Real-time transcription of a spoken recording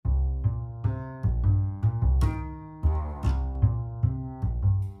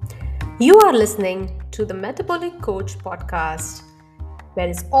You are listening to the Metabolic Coach podcast, where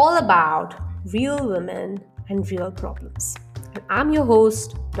it's all about real women and real problems. And I'm your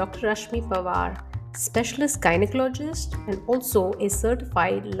host, Dr. Rashmi Pawar, specialist gynecologist and also a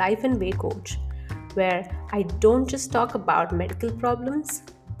certified life and weight coach, where I don't just talk about medical problems,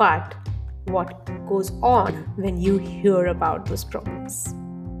 but what goes on when you hear about those problems.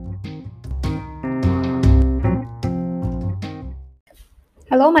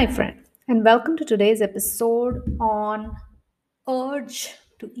 Hello, my friend, and welcome to today's episode on urge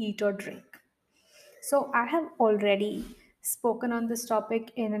to eat or drink. So, I have already spoken on this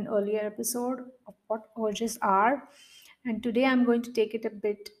topic in an earlier episode of what urges are, and today I'm going to take it a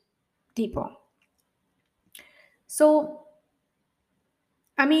bit deeper. So,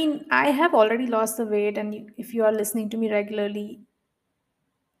 I have already lost the weight, and if you are listening to me regularly,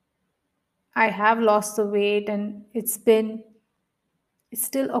 I have lost the weight, and it's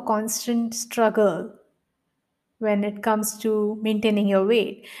still a constant struggle when it comes to maintaining your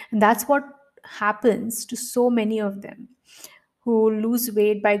weight. And that's what happens to so many of them who lose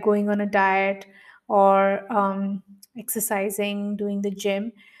weight by going on a diet or exercising, doing the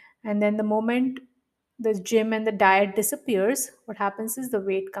gym. And then the moment the gym and the diet disappears, what happens is the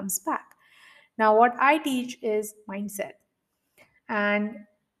weight comes back. Now, what I teach is mindset. And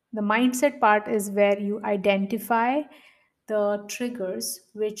the mindset part is where you identify the triggers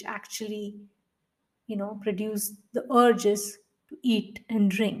which actually produce the urges to eat and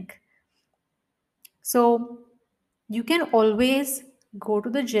drink. So you can always go to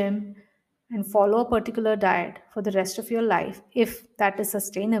the gym and follow a particular diet for the rest of your life if that is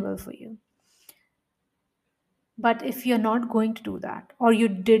sustainable for you. But if you're not going to do that, or you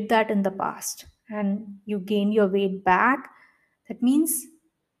did that in the past and you gain your weight back, that means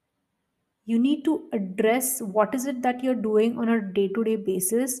you need to address what is it that you're doing on a day-to-day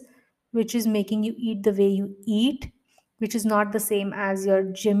basis which is making you eat the way you eat, which is not the same as your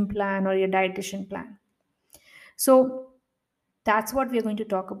gym plan or your dietitian plan. So that's what we're going to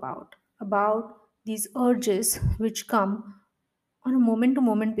talk about these urges which come on a moment to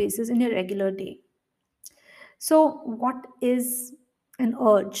moment basis in your regular day. So what is an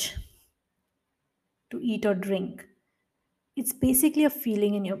urge to eat or drink? It's basically a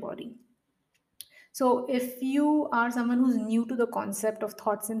feeling in your body. So, if you are someone who's new to the concept of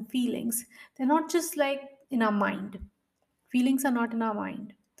thoughts and feelings, they're not just like in our mind. Feelings are not in our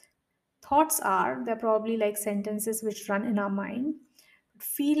mind. Thoughts are, they're probably like sentences which run in our mind.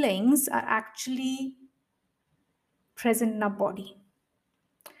 Feelings are actually present in our body.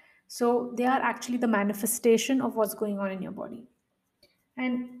 So, they are actually the manifestation of what's going on in your body.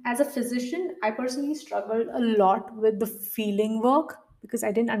 And as a physician, I personally struggled a lot with the feeling work because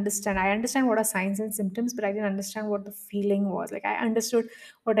I didn't understand. I understand what are signs and symptoms, but I didn't understand what the feeling was. Like I understood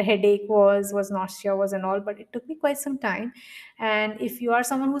what a headache was nausea was, and all, but it took me quite some time. And if you are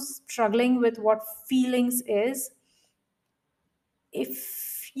someone who's struggling with what feelings is,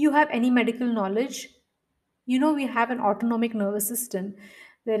 if you have any medical knowledge, we have an autonomic nervous system.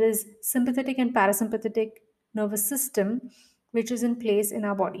 There is sympathetic and parasympathetic nervous system which is in place in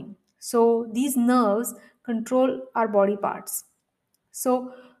our body. So these nerves control our body parts.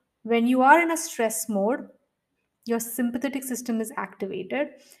 So when you are in a stress mode, your sympathetic system is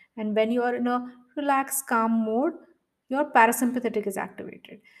activated, and when you are in a relaxed calm mode, your parasympathetic is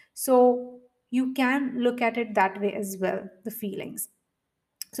activated. So you can look at it that way as well, the feelings.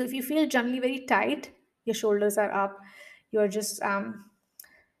 So if you feel generally very tight, your shoulders are up, you're just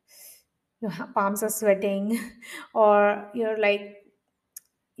your palms are sweating, or you're like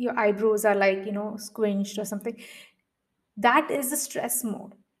your eyebrows are like squinched or something, that is the stress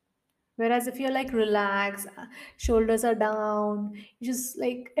mode. Whereas if you're like relaxed, shoulders are down, you just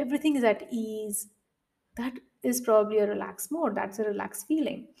like everything is at ease, that is probably a relaxed mode, that's a relaxed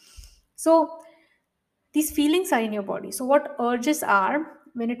feeling. So these feelings are in your body. So what urges are,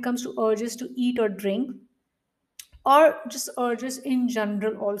 when it comes to urges to eat or drink, or just urges in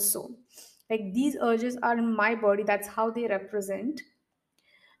general also, like these urges are in my body, that's how they represent.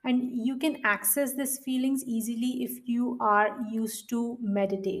 And you can access these feelings easily if you are used to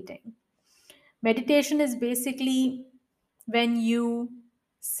meditating. Meditation is basically when you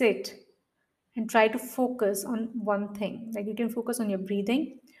sit and try to focus on one thing. Like you can focus on your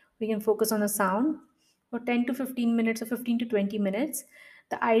breathing, we can focus on a sound for 10 to 15 minutes or 15 to 20 minutes.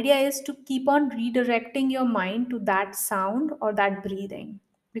 The idea is to keep on redirecting your mind to that sound or that breathing,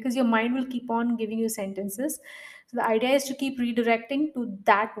 because your mind will keep on giving you sentences. So the idea is to keep redirecting to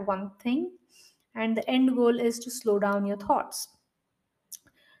that one thing, and the end goal is to slow down your thoughts.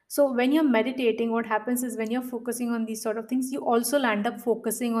 So when you're meditating, what happens is when you're focusing on these sort of things, you also land up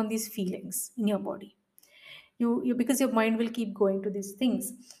focusing on these feelings in your body. You because your mind will keep going to these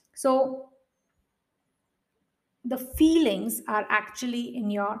things. So the feelings are actually in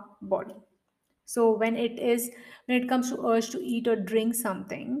your body. So when it comes to urge to eat or drink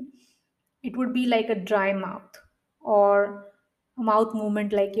something, it would be like a dry mouth or a mouth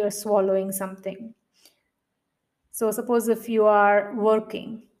movement like you're swallowing something. So suppose if you are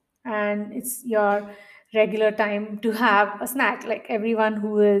working and it's your regular time to have a snack, like everyone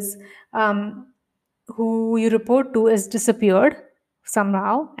um, who you report to is disappeared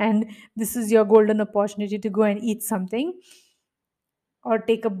somehow, and this is your golden opportunity to go and eat something or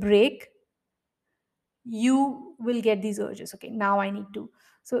take a break, you will get these urges. Okay, now I need to.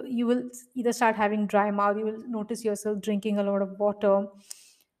 So you will either start having dry mouth, you will notice yourself drinking a lot of water,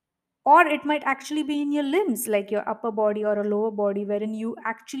 or it might actually be in your limbs, like your upper body or a lower body, wherein you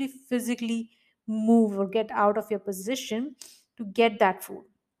actually physically move or get out of your position to get that food.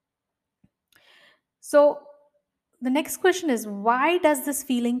 So the next question is, why does this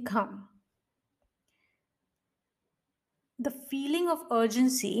feeling come? The feeling of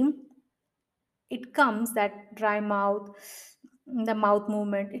urgency, it comes, that dry mouth, the mouth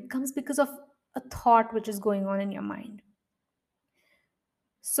movement, it comes because of a thought which is going on in your mind.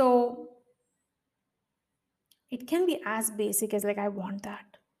 So it can be as basic as like, I want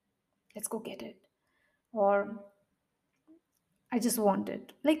that, let's go get it, or I just want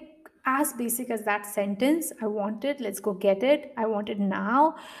it. Like as basic as that sentence, I want it, let's go get it, I want it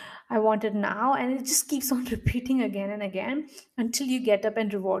now, I want it now. And it just keeps on repeating again and again until you get up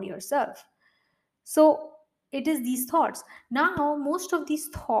and reward yourself. So it is these thoughts. Now, most of these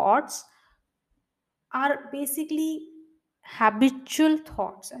thoughts are basically habitual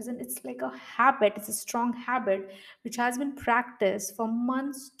thoughts, as in it's like a habit, it's a strong habit which has been practiced for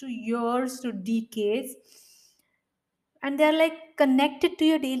months to years to decades, and they're like connected to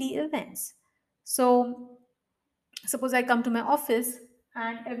your daily events. So suppose I come to my office,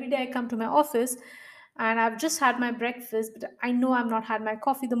 and every day I come to my office and I've just had my breakfast, but I know I've not had my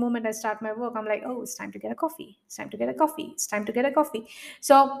coffee. The moment I start my work, I'm like, oh, it's time to get a coffee, it's time to get a coffee, it's time to get a coffee.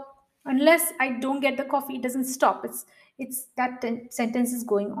 So unless I don't get the coffee, it doesn't stop. It's that sentence is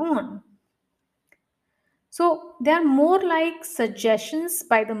going on. So they are more like suggestions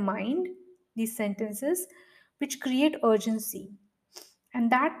by the mind, these sentences, which create urgency.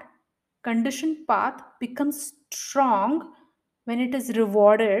 And that conditioned path becomes strong when it is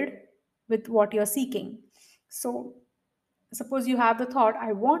rewarded with what you're seeking. So suppose you have the thought,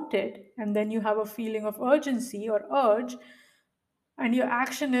 I want it, and then you have a feeling of urgency or urge, and your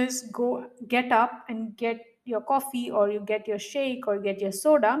action is go get up and get your coffee, or you get your shake, or get your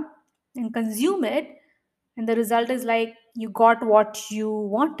soda and consume it, and the result is like you got what you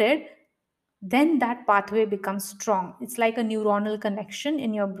wanted, then that pathway becomes strong. It's like a neuronal connection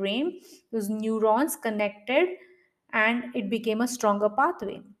in your brain. Those neurons connected and it became a stronger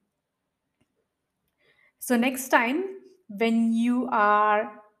pathway. So next time when you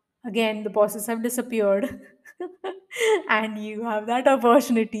are, again, the bosses have disappeared and you have that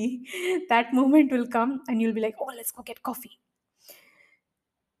opportunity, that moment will come and you'll be like, oh, let's go get coffee.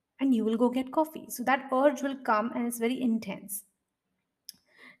 And you will go get coffee. So that urge will come and it's very intense.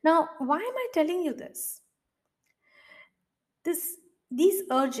 Now, why am I telling you this? This these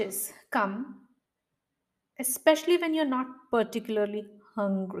urges come especially when you're not particularly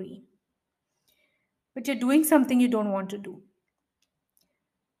hungry, but you're doing something you don't want to do.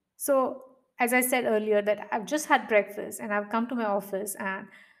 So, as I said earlier, that I've just had breakfast and I've come to my office and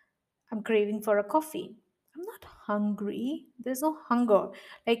I'm craving for a coffee. I'm not hungry. There's no hunger.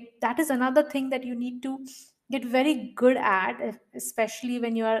 Like, that is another thing that you need to get very good at, especially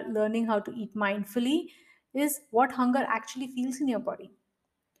when you are learning how to eat mindfully, is what hunger actually feels in your body.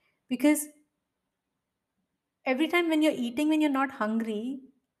 Because every time when you're eating, when you're not hungry,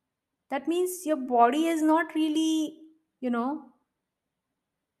 that means your body is not really, you know,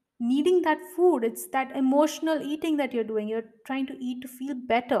 needing that food. It's that emotional eating that you're doing. You're trying to eat to feel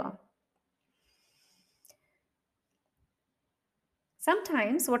better.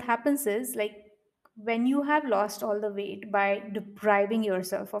 Sometimes what happens is like when you have lost all the weight by depriving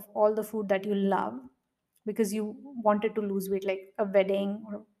yourself of all the food that you love because you wanted to lose weight, like a wedding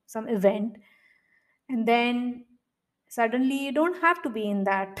or some event, and then suddenly you don't have to be in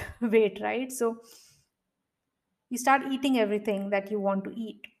that weight, right? So you start eating everything that you want to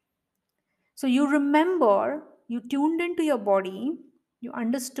eat. So you remember, you tuned into your body, you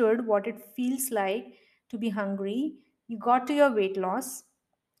understood what it feels like to be hungry, you got to your weight loss,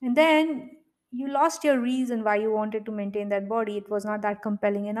 and then You lost your reason why you wanted to maintain that body. It was not that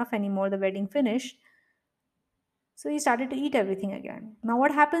compelling enough anymore. The wedding finished. So you started to eat everything again. Now,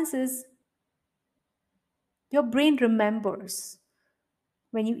 what happens is your brain remembers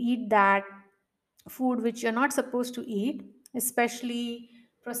when you eat that food which you're not supposed to eat, especially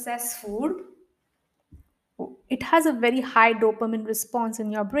processed food. It has a very high dopamine response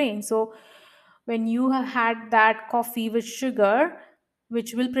in your brain. So when you have had that coffee with sugar,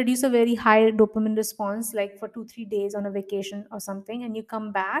 which will produce a very high dopamine response, like for 2 3 days on a vacation or something, and you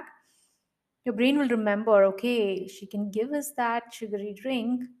come back, your brain will remember, okay, she can give us that sugary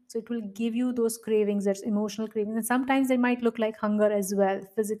drink. So it will give you those cravings, that's emotional cravings. And sometimes they might look like hunger as well,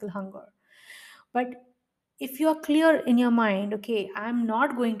 physical hunger. But if you are clear in your mind, okay, I'm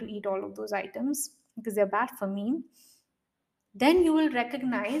not going to eat all of those items because they're bad for me, then you will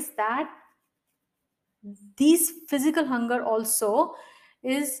recognize that these physical hunger also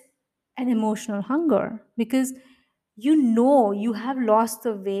is an emotional hunger, because you know you have lost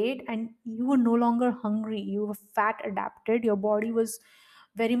the weight and you were no longer hungry, you were fat adapted, your body was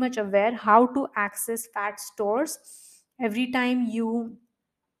very much aware how to access fat stores every time you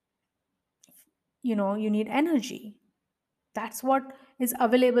need energy. That's what is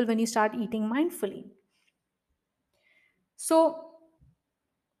available when you start eating mindfully. So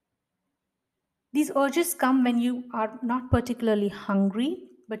these urges come when you are not particularly hungry,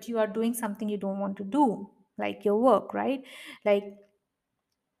 but you are doing something you don't want to do, like your work, right? Like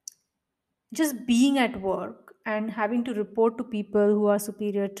just being at work and having to report to people who are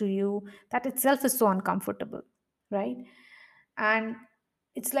superior to you, that itself is so uncomfortable, right? And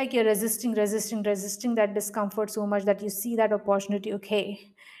it's like you're resisting that discomfort so much that you see that opportunity.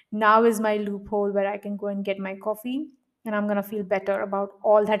 Okay, now is my loophole where I can go and get my coffee, and I'm going to feel better about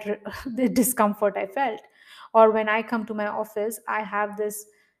all that the discomfort I felt. Or when I come to my office, I have this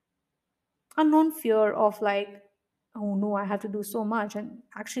unknown fear of like, oh no, I have to do so much, and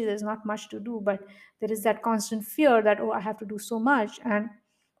actually there's not much to do, but there is that constant fear that, oh, I have to do so much. And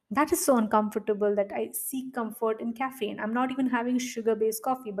that is so uncomfortable that I seek comfort in caffeine. I'm not even having sugar based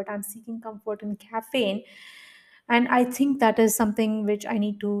coffee, but I'm seeking comfort in caffeine. And I think that is something which I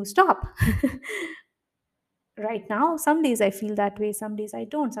need to stop. Right now, some days I feel that way, some days I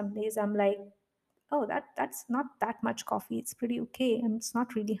don't. Some days I'm like, oh, that's not that much coffee, it's pretty okay, and it's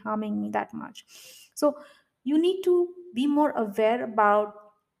not really harming me that much. So you need to be more aware about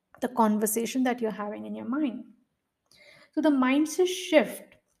the conversation that you're having in your mind. So the mindset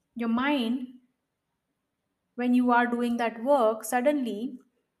shift, your mind, when you are doing that work, suddenly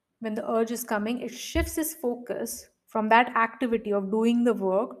when the urge is coming, it shifts its focus from that activity of doing the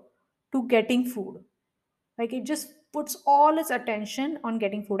work to getting food. Like it just puts all its attention on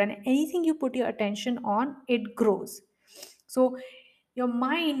getting food, and anything you put your attention on, it grows. So your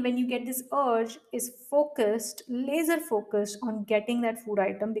mind, when you get this urge, is focused, laser focused on getting that food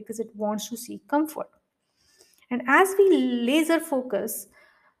item because it wants to seek comfort. And as we laser focus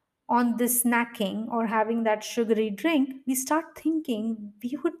on this snacking or having that sugary drink, we start thinking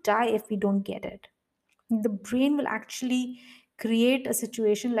we would die if we don't get it. The brain will actually create a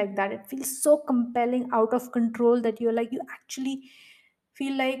situation like that. It feels so compelling, out of control, that you're like, you actually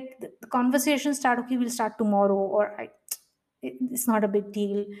feel like the conversation start, okay, we'll start tomorrow, or it's not a big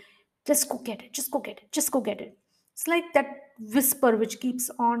deal. Just go get it, just go get it, just go get it. It's like that whisper which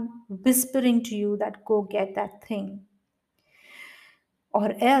keeps on whispering to you that go get that thing,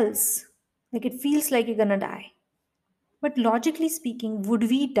 or else, like, it feels like you're gonna die. But logically speaking, would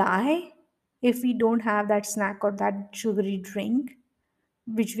we die if we don't have that snack or that sugary drink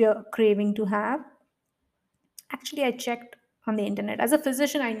which we are craving to have? Actually, I checked on the internet. As a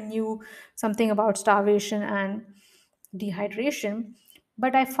physician, I knew something about starvation and dehydration,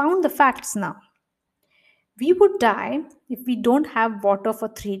 but I found the facts now. We would die if we don't have water for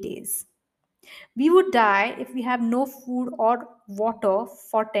 3 days. We would die if we have no food or water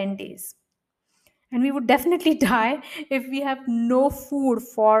for 10 days. And we would definitely die if we have no food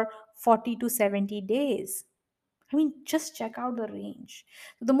for 40 to 70 days. I mean, just check out the range.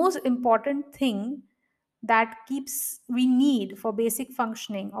 The most important thing that keeps we need for basic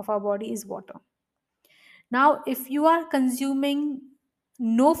functioning of our body is water. Now, if you are consuming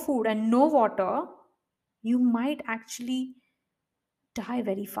no food and no water, you might actually die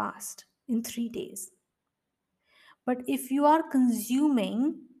very fast in 3 days. But if you are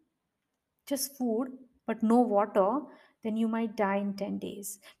consuming just food but no water, then you might die in 10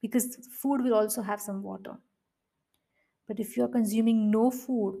 days, because food will also have some water. But if you are consuming no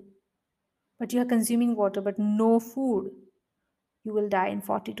food, but you are consuming water but no food, you will die in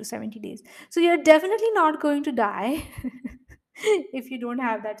 40 to 70 days. So you're definitely not going to die if you don't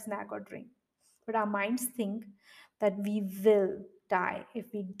have that snack or drink. But our minds think that we will die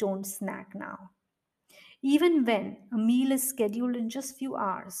if we don't snack now. Even when a meal is scheduled in just few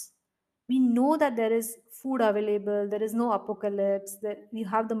hours, we know that there is food available, there is no apocalypse, that you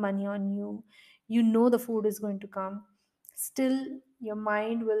have the money on you, you know the food is going to come. Still, your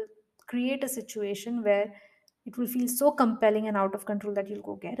mind will create a situation where it will feel so compelling and out of control that you'll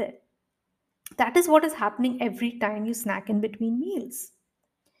go get it. That is what is happening every time you snack in between meals.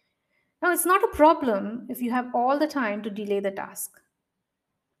 Now, it's not a problem if you have all the time to delay the task.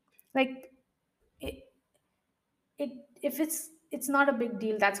 Like, it, it if it's not a big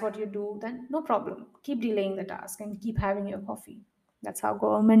deal, that's what you do, then no problem, keep delaying the task and keep having your coffee. That's how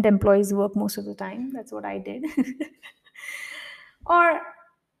government employees work most of the time. That's what I did. Or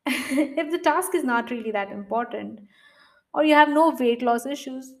if the task is not really that important, or you have no weight loss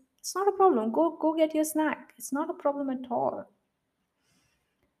issues, it's not a problem, go get your snack, it's not a problem at all.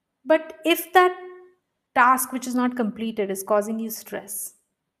 But if that task which is not completed is causing you stress,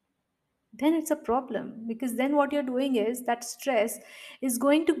 then it's a problem, because then what you're doing is that stress is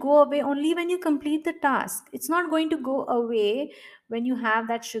going to go away only when you complete the task. It's not going to go away when you have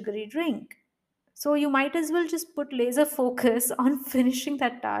that sugary drink. So you might as well just put laser focus on finishing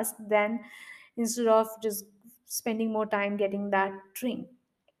that task then, instead of just spending more time getting that drink.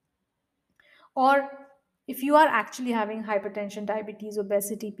 Or if you are actually having hypertension, diabetes,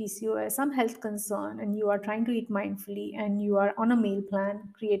 obesity, PCOS, some health concern, and you are trying to eat mindfully and you are on a meal plan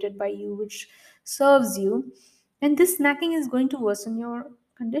created by you which serves you, then this snacking is going to worsen your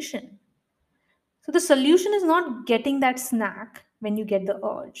condition. So the solution is not getting that snack when you get the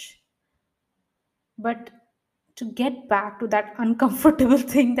urge, but to get back to that uncomfortable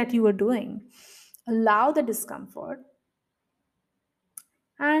thing that you were doing. Allow the discomfort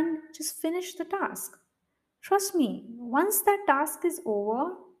and just finish the task. Trust me, once that task is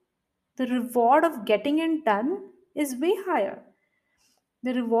over, the reward of getting it done is way higher.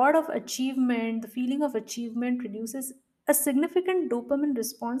 The reward of achievement, the feeling of achievement produces a significant dopamine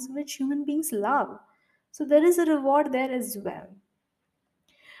response which human beings love. So there is a reward there as well.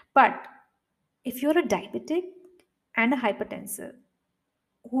 But if you're a diabetic and a hypertensive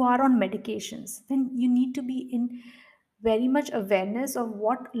who are on medications, then you need to be in very much awareness of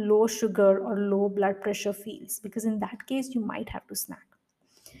what low sugar or low blood pressure feels, because in that case you might have to snack.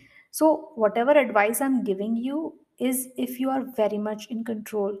 So, whatever advice I'm giving you is if you are very much in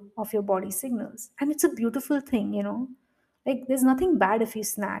control of your body signals. And it's a beautiful thing, you know. Like, there's nothing bad if you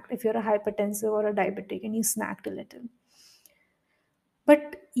snack, if you're a hypertensive or a diabetic and you snacked a little.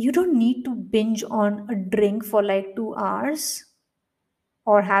 But you don't need to binge on a drink for like 2 hours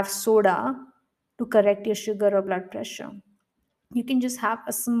or have soda to correct your sugar or blood pressure. You can just have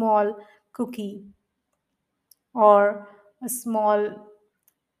a small cookie or a small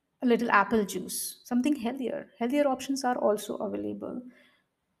a little apple juice, something healthier. Healthier options are also available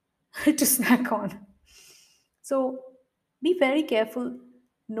to snack on. So be very careful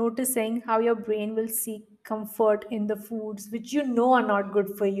noticing how your brain will seek comfort in the foods which you know are not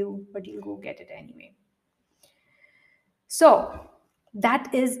good for you, but you'll go get it anyway. So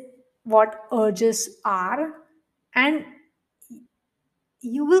that is what urges are. And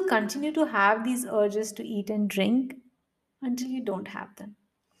you will continue to have these urges to eat and drink until you don't have them.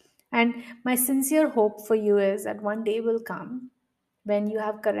 And my sincere hope for you is that one day will come when you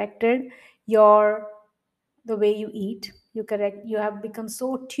have corrected your the way you eat. You have become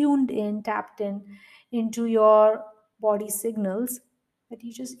so tuned in, tapped in into your body signals that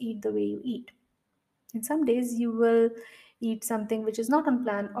you just eat the way you eat. And some days you will eat something which is not on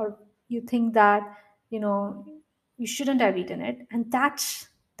plan, or you think that you know you shouldn't have eaten it, and that's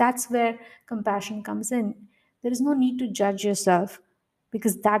where compassion comes in. There is no need to judge yourself,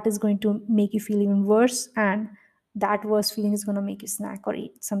 because that is going to make you feel even worse, and that worse feeling is going to make you snack or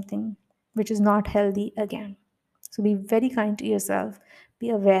eat something which is not healthy again. So be very kind to yourself, be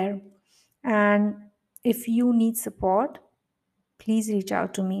aware, and if you need support, please reach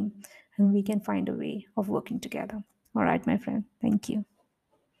out to me and we can find a way of working together. All right, my friend. Thank you.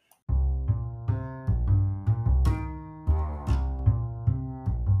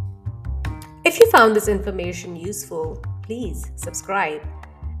 If you found this information useful, please subscribe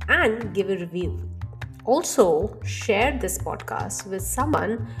and give a review. Also, share this podcast with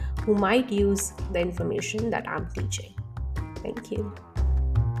someone who might use the information that I'm teaching. Thank you.